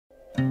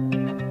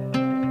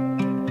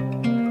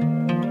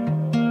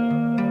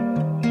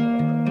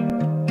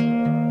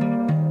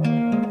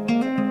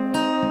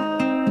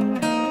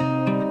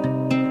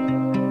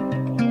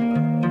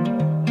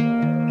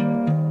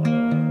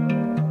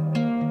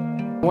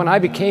when I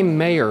became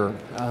mayor,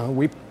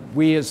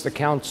 we as the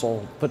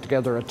council put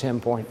together a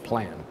 10-point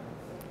plan.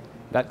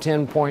 That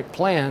 10-point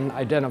plan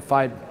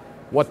identified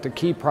what the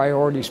key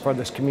priorities for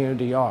this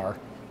community are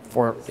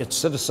for its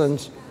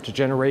citizens to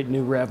generate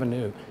new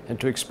revenue and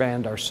to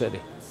expand our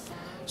city.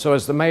 So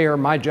as the mayor,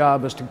 my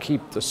job is to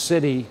keep the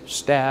city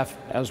staff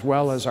as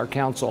well as our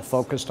council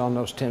focused on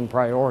those 10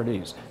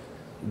 priorities.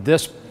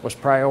 This was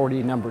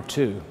priority number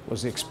 2,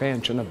 was the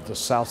expansion of the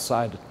south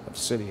side of the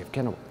city of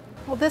Kennewick.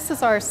 Well, this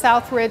is our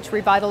South Ridge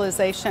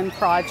Revitalization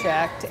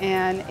project,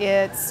 and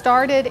it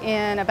started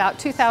in about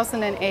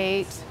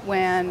 2008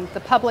 when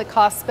the public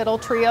hospital,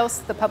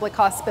 Trios, the public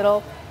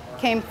hospital,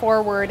 came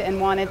forward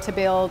and wanted to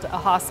build a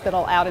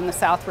hospital out in the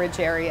South Ridge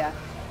area.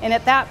 And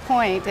at that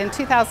point, in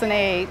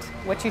 2008,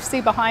 what you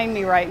see behind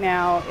me right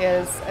now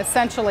is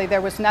essentially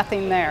there was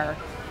nothing there.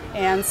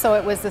 And so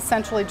it was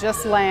essentially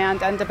just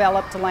land,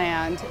 undeveloped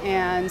land.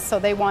 And so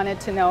they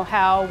wanted to know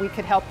how we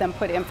could help them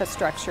put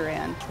infrastructure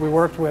in. We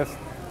worked with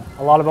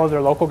a lot of other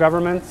local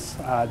governments,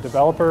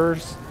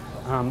 developers,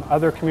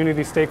 other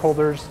community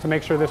stakeholders to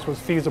make sure this was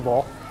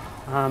feasible.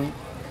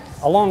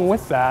 Along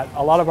with that,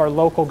 a lot of our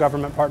local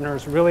government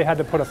partners really had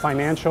to put a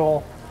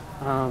financial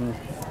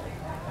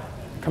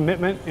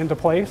commitment into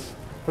place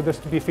for this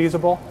to be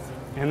feasible.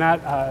 And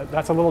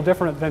that's a little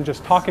different than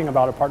just talking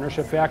about a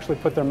partnership. They actually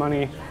put their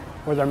money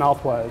where their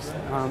mouth was.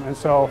 And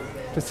so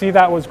to see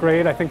that was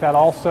great. I think that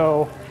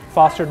also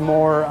fostered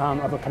more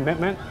of a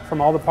commitment from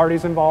all the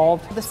parties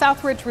involved. The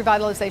South Ridge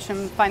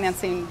Revitalization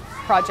Financing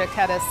Project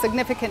had a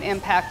significant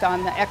impact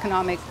on the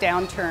economic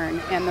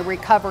downturn and the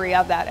recovery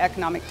of that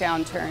economic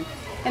downturn.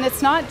 And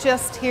it's not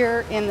just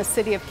here in the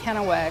city of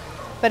Kennewick,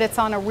 but it's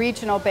on a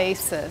regional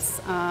basis.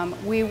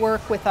 We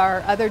work with our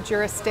other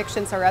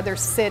jurisdictions, our other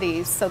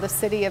cities, so the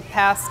city of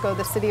Pasco,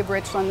 the city of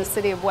Richland, the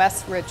city of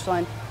West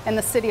Richland, and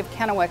the city of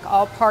Kennewick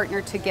all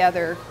partner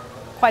together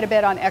quite a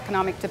bit on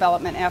economic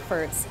development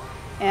efforts.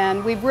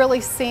 And we've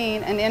really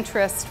seen an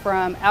interest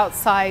from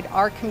outside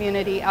our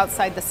community,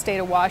 outside the state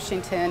of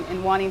Washington,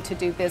 in wanting to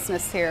do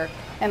business here.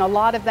 And a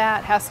lot of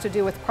that has to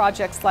do with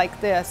projects like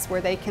this,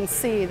 where they can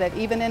see that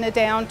even in a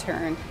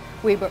downturn,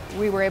 we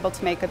were able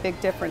to make a big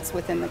difference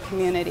within the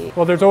community.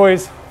 Well, there's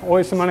always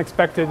some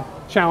unexpected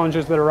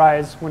challenges that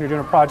arise when you're doing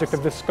a project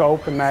of this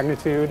scope and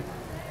magnitude.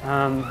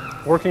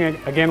 Working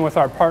again with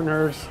our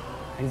partners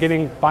and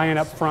getting buy-in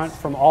up front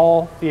from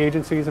all the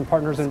agencies and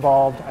partners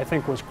involved, I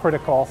think was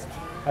critical.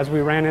 As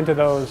we ran into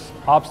those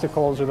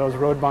obstacles or those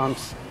road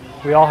bumps,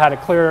 we all had a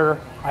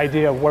clearer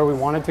idea of where we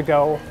wanted to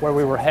go, where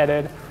we were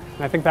headed,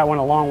 and I think that went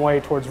a long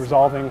way towards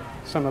resolving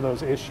some of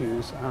those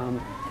issues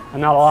and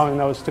not allowing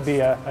those to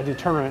be a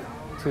deterrent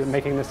to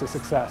making this a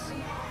success.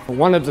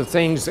 One of the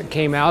things that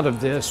came out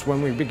of this,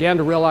 when we began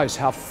to realize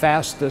how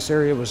fast this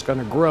area was going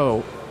to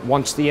grow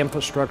once the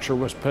infrastructure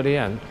was put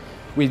in,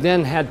 we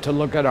then had to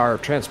look at our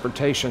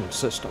transportation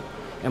system,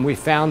 and we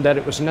found that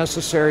it was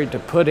necessary to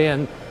put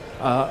in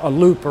a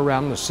loop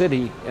around the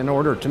city in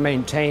order to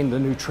maintain the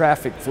new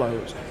traffic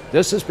flows.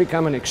 This has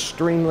become an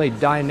extremely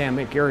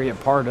dynamic area,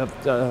 part of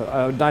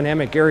the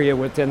dynamic area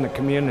within the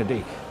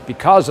community.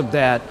 Because of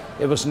that,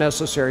 it was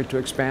necessary to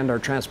expand our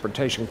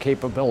transportation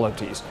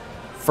capabilities.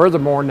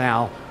 Furthermore,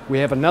 now we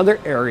have another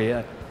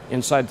area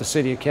inside the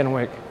city of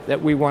Kennewick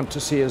that we want to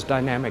see as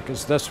dynamic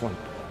as this one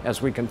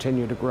as we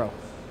continue to grow.